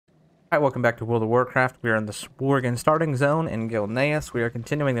Hi, welcome back to World of Warcraft. We are in the Worgan starting zone in Gilneas. We are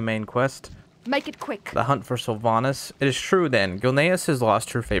continuing the main quest, Make it quick. the hunt for Sylvanas. It is true then, Gilneas has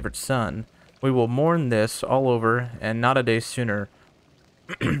lost her favorite son. We will mourn this all over, and not a day sooner.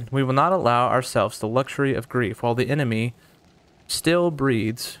 We will not allow ourselves the luxury of grief while the enemy still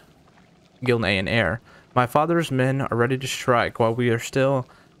breathes Gilnean air. My father's men are ready to strike while we are still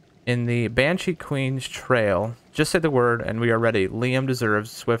in the Banshee Queen's trail. Just say the word and we are ready. Liam deserves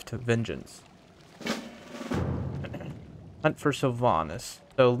swift vengeance. Hunt for Sylvanas.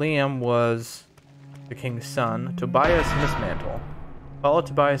 So Liam was the king's son. Tobias Mismantle. Follow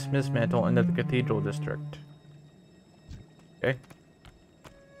Tobias Mismantle into the Cathedral District. Okay.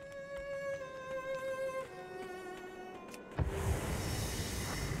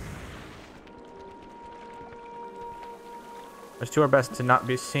 Let's do our best to not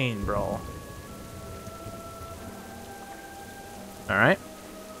be seen, bro. Alright.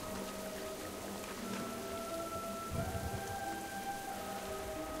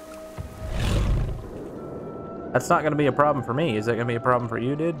 That's not going to be a problem for me. Is that going to be a problem for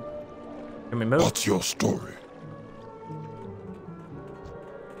you, dude? Can we move? What's your story?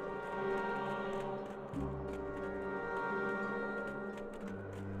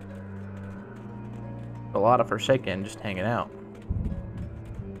 A lot of Forsaken just hanging out.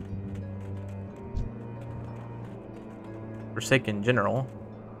 Forsaken General.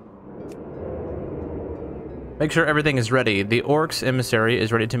 Make sure everything is ready. The Orc's emissary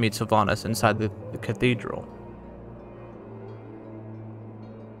is ready to meet Sylvanas inside the cathedral.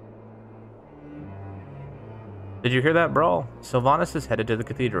 Did you hear that, Brawl? Sylvanas is headed to the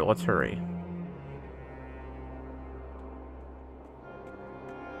cathedral. Let's hurry.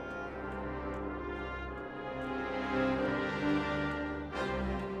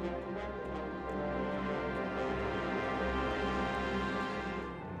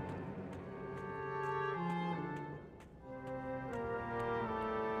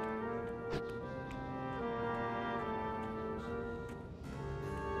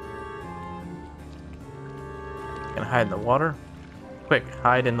 Gonna hide in the water. Quick,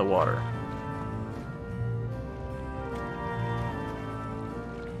 hide in the water.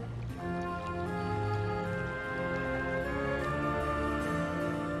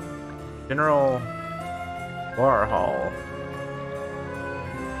 General Warhol.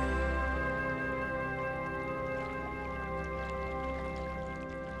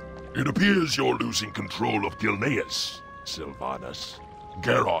 It appears you're losing control of Gilneas, Sylvanas.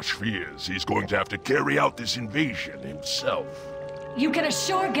 Garrosh fears he's going to have to carry out this invasion himself. You can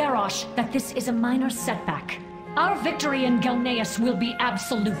assure Garrosh that this is a minor setback. Our victory in Gilneas will be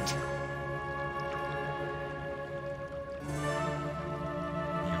absolute.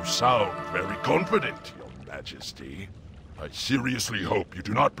 You sound very confident, Your Majesty. I seriously hope you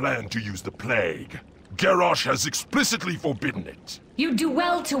do not plan to use the plague. Garrosh has explicitly forbidden it. You do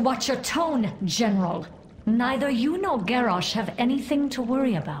well to watch your tone, General. Neither you nor Garrosh have anything to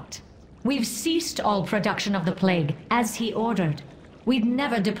worry about. We've ceased all production of the plague, as he ordered. We'd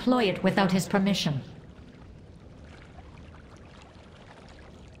never deploy it without his permission.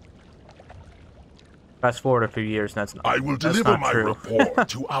 Fast forward a few years, and I will deliver my report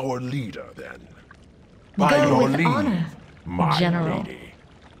to our leader, then. By Go your with leave, honor, my General. lady.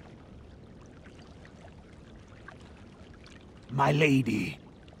 My lady,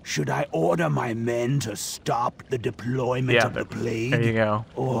 should I order my men to stop the deployment of the plague? There you go.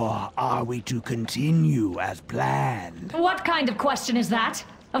 Or are we to continue as planned? What kind of question is that?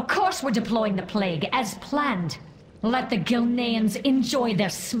 Of course we're deploying the plague, as planned. Let the Gilneans enjoy their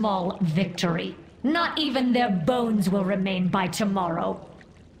small victory. Not even their bones will remain by tomorrow.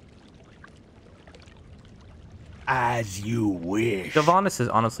 As you wish. Sylvanas is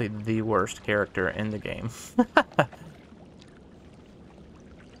honestly the worst character in the game.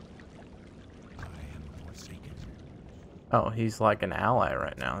 Oh, he's like an ally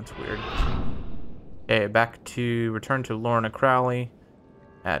right now. It's weird. Okay, return to Lorna Crowley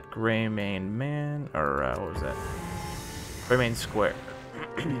at Greymane Man, or what was that? Greymane Square.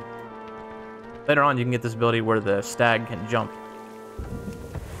 Later on, you can get this ability where the stag can jump.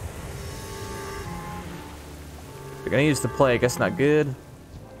 We're gonna use the plague. That's not good.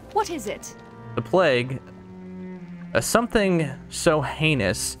 What is it? The plague, something so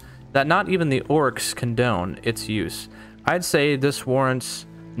heinous that not even the orcs condone its use. I'd say this warrants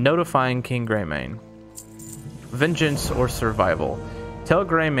notifying King Greymane. Vengeance or survival. Tell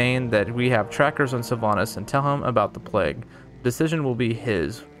Greymane that we have trackers on Sylvanas and tell him about the plague. The decision will be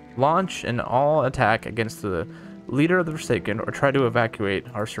his. Launch an all attack against the leader of the Forsaken or try to evacuate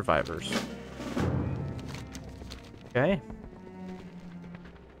our survivors. Okay.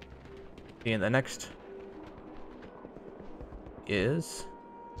 And the next is...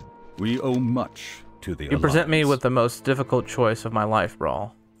 We owe much to the You present me Alliance. with the most difficult choice of my life,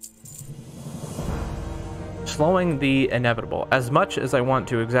 Brawl. Slowing the inevitable. As much as I want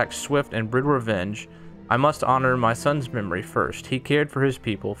to exact swift and brutal revenge, I must honor my son's memory first. He cared for his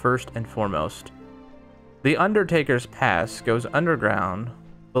people first and foremost. The Undertaker's Pass goes underground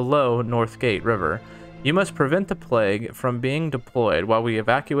below Northgate River. You must prevent the plague from being deployed while we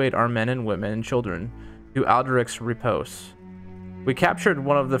evacuate our men and women and children to Alderic's Repose. We captured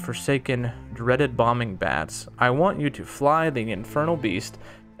one of the forsaken, dreaded bombing bats. I want you to fly the infernal beast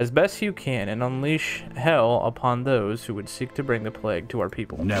as best you can and unleash hell upon those who would seek to bring the plague to our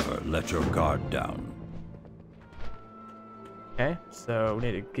people. Never let your guard down. Okay, so we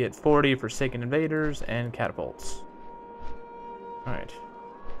need to get 40 forsaken invaders and catapults. Alright.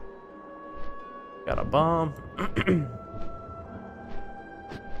 Got a bomb.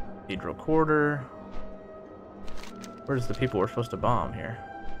 Cathedral Quarter. Where's the people we're supposed to bomb here?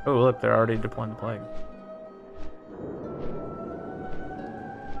 Oh, look, they're already deploying the plague.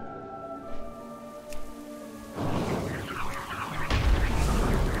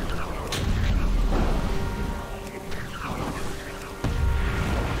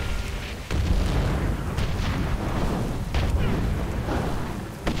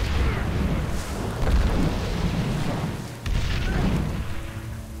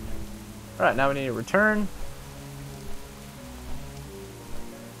 Alright, now we need to return.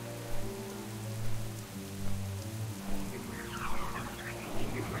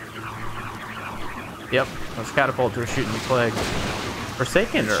 Yep, those catapults are shooting the plague.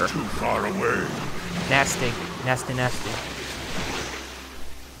 Forsaken or Too far away. nasty, nasty, nasty.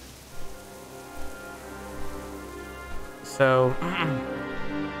 So,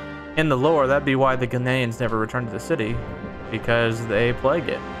 in the lore, that'd be why the Gilneans never returned to the city, because they plague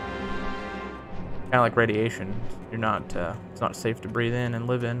it. Kind of like radiation. You're not, it's not safe to breathe in and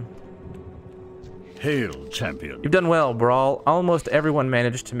live in. Hail, champion. You've done well, Brawl. Almost everyone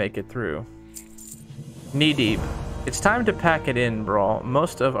managed to make it through. Knee deep. It's time to pack it in, Brawl.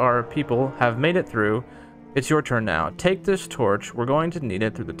 Most of our people have made it through. It's your turn now. Take this torch. We're going to need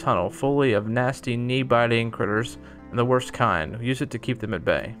it through the tunnel, fully of nasty, knee-biting critters, and the worst kind. Use it to keep them at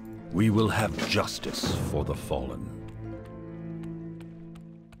bay. We will have justice for the fallen.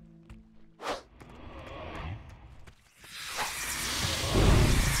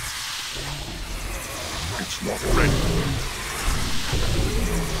 It's not ready.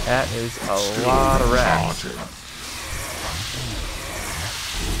 That is a lot of rats.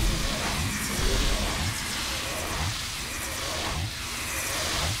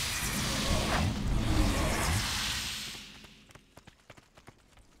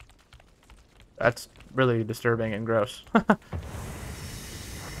 That's really disturbing and gross.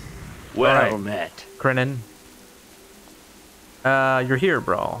 Well Alright. met. Krenin. You're here,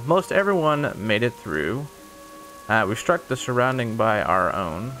 Brawl. Most everyone made it through. We struck the surrounded by our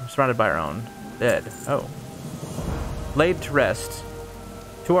own. Dead. Oh. Laid to rest.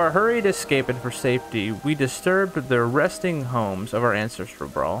 To our hurried escape and for safety, we disturbed the resting homes of our ancestors,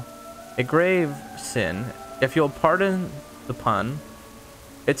 Brawl. A grave sin, if you'll pardon the pun.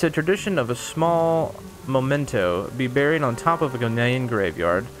 It's a tradition of a small memento be buried on top of a Ghanaian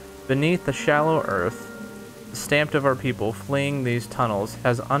graveyard. Beneath the shallow earth, the stamp of our people fleeing these tunnels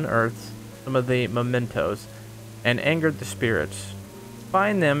has unearthed some of the mementos and angered the spirits.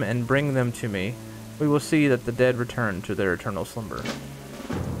 Find them and bring them to me. We will see that the dead return to their eternal slumber.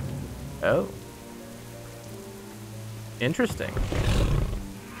 Oh. Interesting.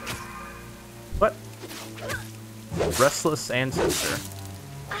 What? Restless ancestor.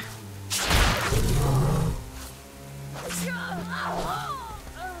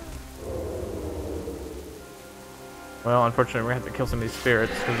 Well, unfortunately, we're going to have to kill some of these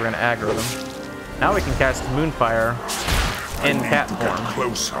spirits because we're going to aggro them. Now we can cast Moonfire in cat form.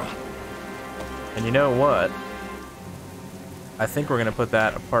 Closer. And you know what? I think we're going to put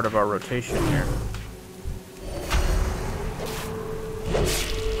that a part of our rotation here.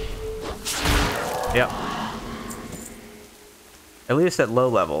 Yep. At least at low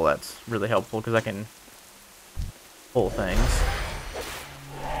level, that's really helpful because I can pull things.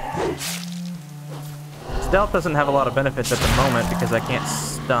 Stealth doesn't have a lot of benefits at the moment because I can't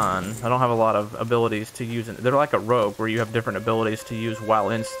stun. I don't have a lot of abilities to use. They're like a rogue where you have different abilities to use while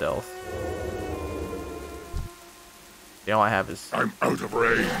in stealth. All I have is I'm out of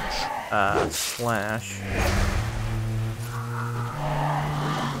range. slash.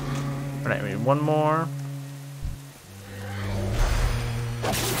 Alright, we need one more.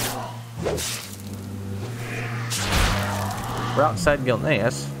 We're outside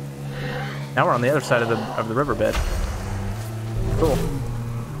Gilneas. Now we're on the other side of the riverbed. Cool.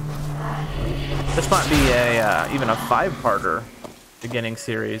 This might be a even a 5-parter beginning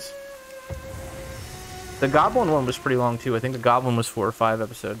series. The Goblin one was pretty long too. I think the Goblin was 4 or 5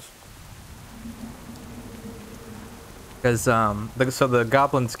 episodes. Because so the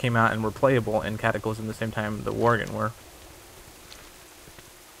Goblins came out and were playable in Cataclysm the same time the Worgan were.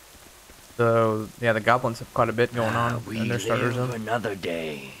 So yeah, the Goblins have quite a bit going on in their starter zone. Another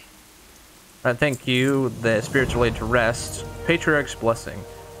day. Alright, thank you. The spirits are laid to rest. Patriarch's blessing.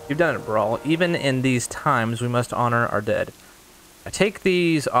 You've done it, Brawl. Even in these times, we must honor our dead. I take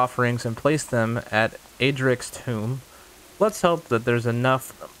these offerings and place them at Adric's tomb. Let's hope that there's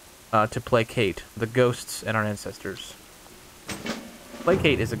enough to placate the ghosts and our ancestors.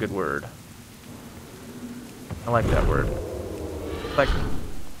 Placate is a good word. I like that word. It's like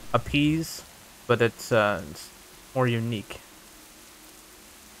appease, but it's more unique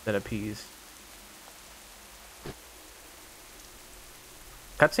than appease.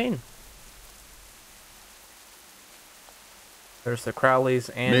 Cutscene. There's the Crowleys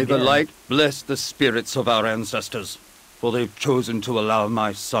and... May the light bless the spirits of our ancestors, for they've chosen to allow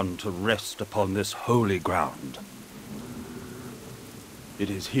my son to rest upon this holy ground. It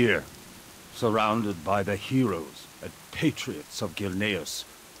is here, surrounded by the heroes and patriots of Gilneas,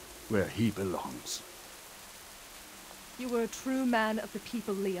 where he belongs. You were a true man of the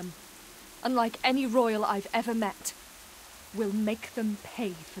people, Liam. Unlike any royal I've ever met. We'll make them pay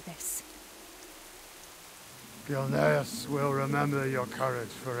for this. Gilneas will remember your courage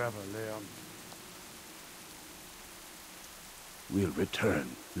forever, Liam. We'll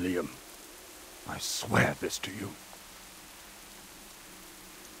return, Liam. I swear this to you.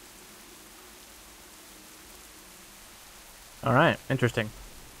 Alright, interesting.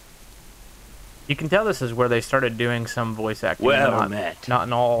 You can tell this is where they started doing some voice acting. Well met. Not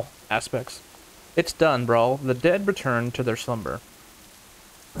in all aspects. It's done, Brawl. The dead return to their slumber.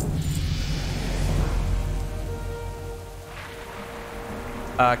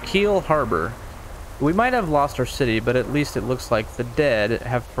 Kiel Harbor. We might have lost our city, but at least it looks like the dead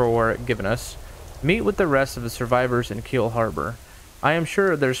have forgiven us. Meet with the rest of the survivors in Kiel Harbor. I am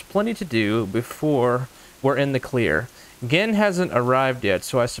sure there's plenty to do before we're in the clear. Gin hasn't arrived yet,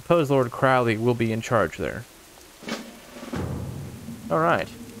 so I suppose Lord Crowley will be in charge there. Alright.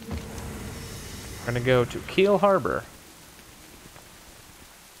 We're gonna go to Kiel Harbor.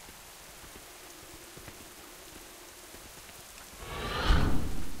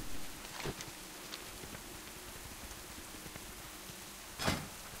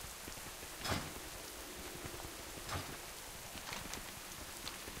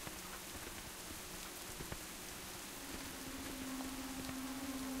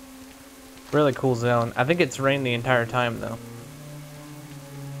 Really cool zone. I think it's rained the entire time, though.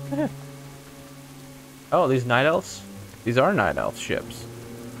 Oh, these night elves? These are night elf ships.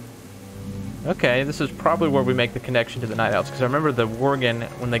 Okay, this is probably where we make the connection to the night elves, because I remember the Worgan,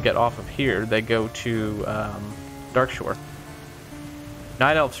 when they get off of here, they go to Darkshore.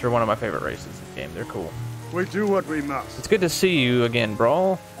 Night elves are one of my favorite races in the game. They're cool. We do what we must. It's good to see you again,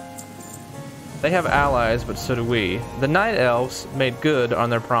 Brawl. They have allies, but so do we. The night elves made good on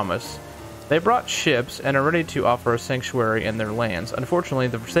their promise. They brought ships and are ready to offer a sanctuary in their lands. Unfortunately,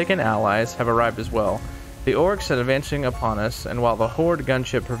 the Forsaken allies have arrived as well. The orcs are advancing upon us, and while the Horde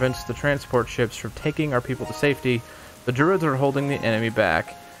gunship prevents the transport ships from taking our people to safety, the druids are holding the enemy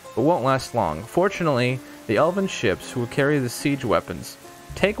back, but won't last long. Fortunately, the elven ships will carry the siege weapons.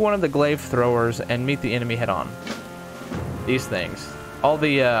 Take one of the glaive throwers and meet the enemy head-on. These things. All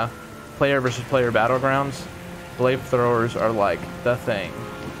the player versus player battlegrounds, glaive throwers are like the thing.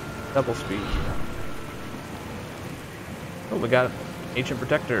 Double speed. Oh, we got ancient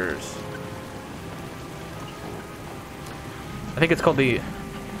protectors. I think it's called the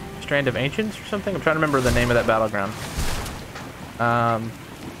Strand of Ancients or something. I'm trying to remember the name of that battleground.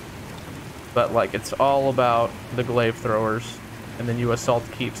 But like, it's all about the glaive throwers, and then you assault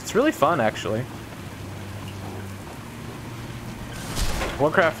keeps. It's really fun, actually.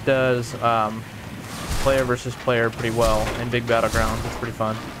 Warcraft does player versus player pretty well in big battlegrounds. It's pretty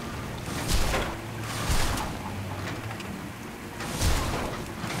fun.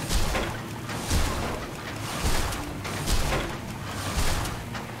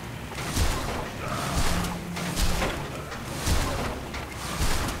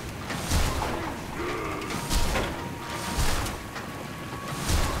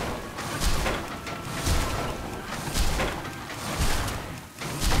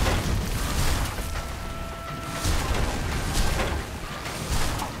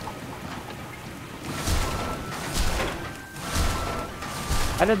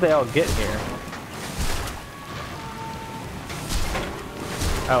 How did they all get here?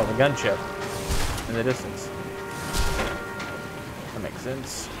 Oh, the gunship in the distance. That makes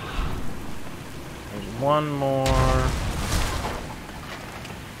sense. There's one more.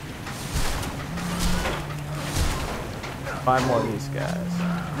 Five more of these guys.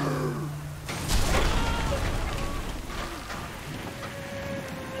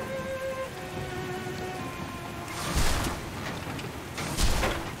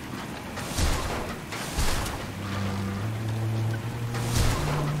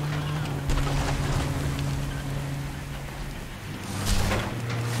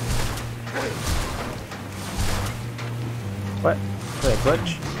 What? Is that a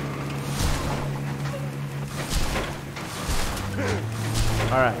glitch?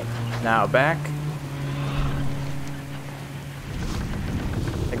 Alright, now back. I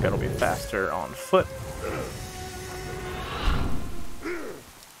think it'll be faster on foot.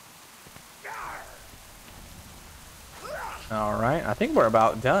 Alright, I think we're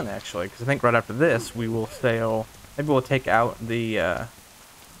about done actually, because I think right after this we will sail. Maybe we'll take out the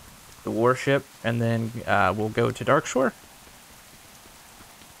warship and then we'll go to Darkshore.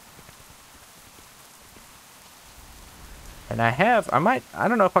 And I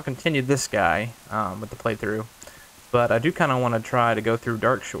don't know if I'll continue this guy with the playthrough, but I do kind of want to try to go through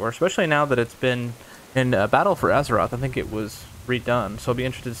Darkshore, especially now that it's been in Battle for Azeroth. I think it was redone, so I'll be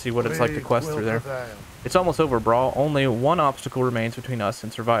interested to see what it's like to quest through there. It's almost over, Brawl. Only one obstacle remains between us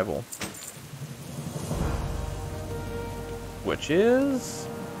and survival, which is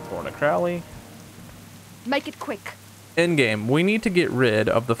Lorna Crowley. Make it quick. Endgame. We need to get rid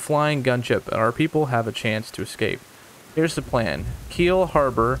of the flying gunship, and our people have a chance to escape. Here's the plan. Keel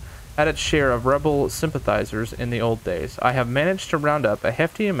Harbor had its share of rebel sympathizers in the old days. I have managed to round up a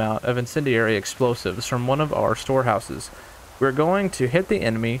hefty amount of incendiary explosives from one of our storehouses. We're going to hit the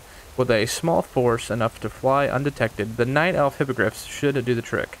enemy with a small force enough to fly undetected. The Night Elf hippogriffs should do the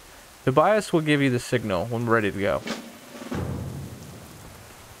trick. Tobias will give you the signal when we're ready to go.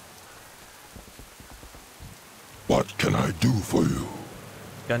 What can I do for you?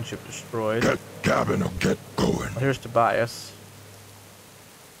 Gunship destroyed. Get Gavin or get going. Here's Tobias.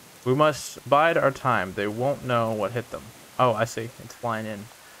 We must bide our time. They won't know what hit them. Oh, I see. It's flying in.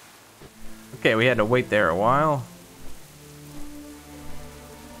 Okay, we had to wait there a while.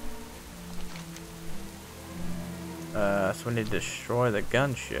 So we need to destroy the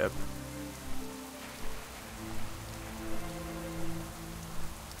gunship.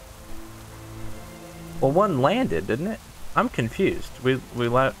 Well, one landed, didn't it? I'm confused. We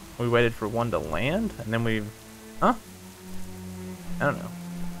waited for one to land, and then we... Huh? I don't know.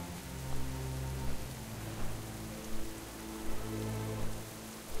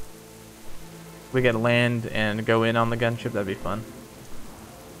 We gotta land and go in on the gunship. That'd be fun.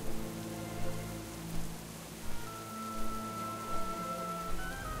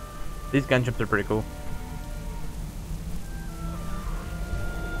 These gunships are pretty cool.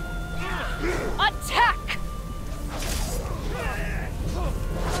 Attack!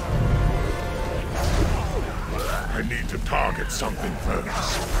 I need to target something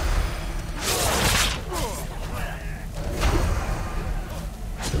first.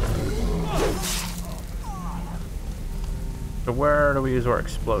 So where do we use our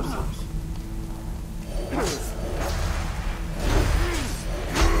explosives?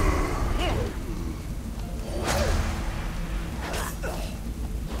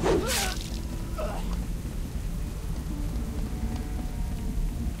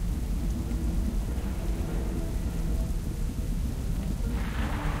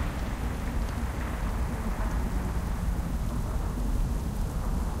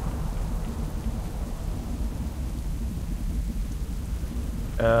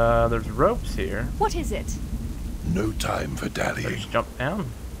 There's ropes here. What is it? No time for I dallying. just jump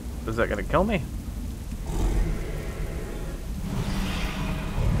down. Is that gonna kill me?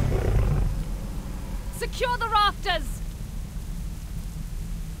 Secure the rafters!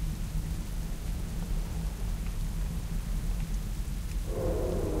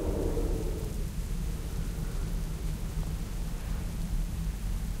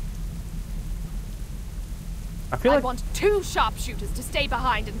 I I want 2 sharpshooters to stay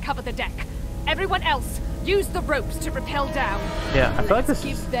behind and cover the deck. Everyone else, use the ropes to rappel down. Yeah, I feel like Let's this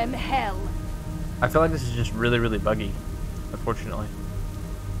give is... them hell. I feel like this is just really, really buggy, unfortunately.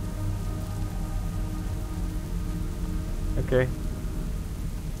 Okay.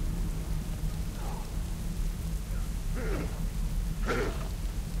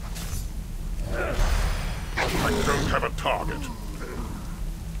 I don't have a target.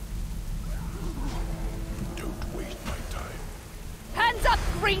 Don't waste my time. Hands up!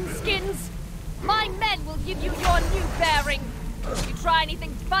 greenskins! My men will give you your new bearing. You try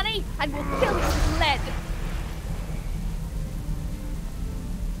anything funny, and we'll fill you with lead.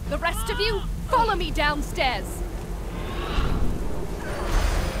 The rest of you, follow me downstairs.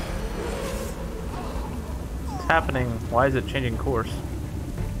 What's happening? Why is it changing course?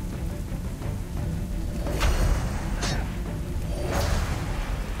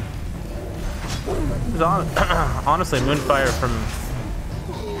 Honestly, Moonfire from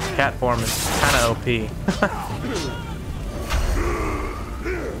cat form is kind of OP.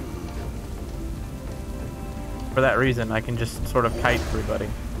 For that reason, I can just sort of kite everybody.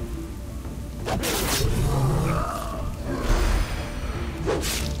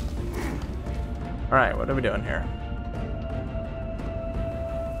 Alright, what are we doing here?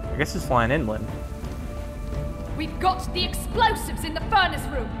 I guess it's flying inland. We've got the explosives in the furnace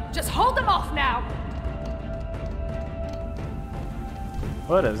room. Just hold them off now.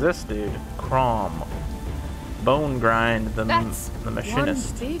 What is this dude? Crom. Bone grind the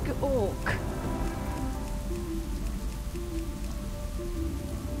machinist. One big orc.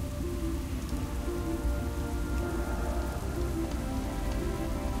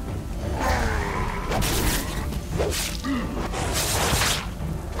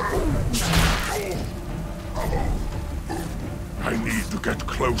 I need to get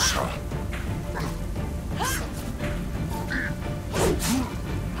closer.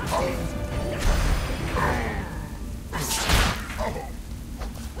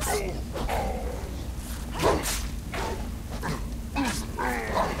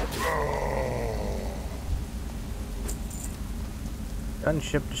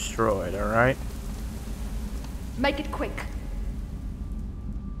 Gunship destroyed, alright. Make it quick.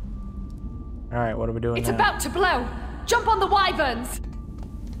 Alright, what are we doing It's now? about to blow. Jump on the wyverns.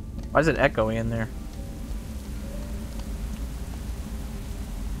 Why is it echoey in there?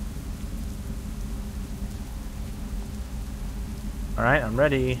 Alright, I'm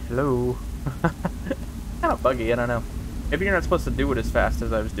ready. Hello. Kind of buggy, I don't know. Maybe you're not supposed to do it as fast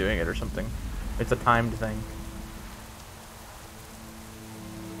as I was doing it or something. It's a timed thing.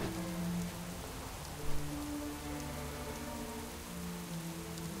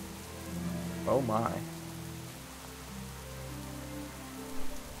 Oh my.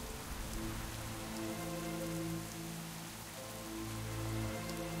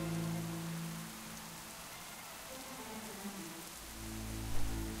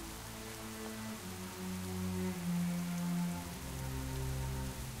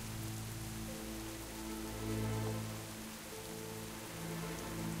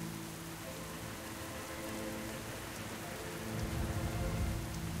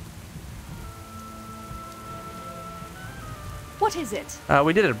 What is it?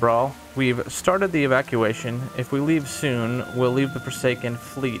 We did it, Brawl. We've started the evacuation. If we leave soon, we'll leave the Forsaken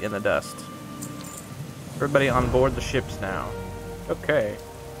fleet in the dust. Everybody on board the ships now. Okay.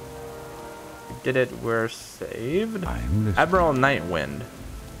 We did it. We're saved. Admiral Nightwind.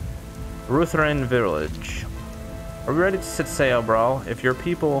 Ruthrin Village. Are we ready to set sail, Brawl? If your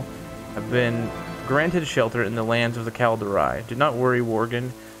people have been granted shelter in the lands of the Calderai, do not worry,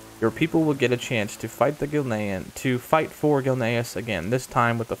 Worgan. Your people will get a chance to fight for Gilneas again, this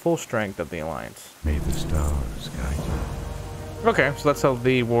time with the full strength of the Alliance. May the stars guide you. Okay, so that's how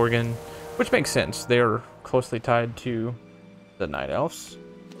the Worgan, which makes sense. They're closely tied to the Night Elves.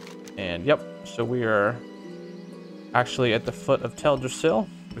 And yep, so we are actually at the foot of Teldrassil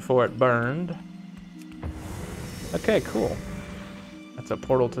before it burned. Okay, cool. That's a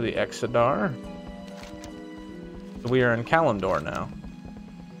portal to the Exodar. So we are in Kalimdor now.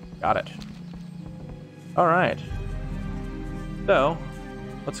 Got it. Alright. So,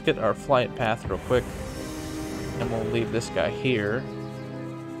 let's get our flight path real quick. And we'll leave this guy here.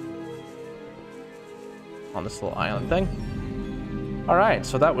 On this little island thing. Alright,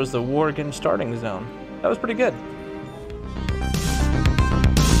 so that was the Worgan starting zone. That was pretty good.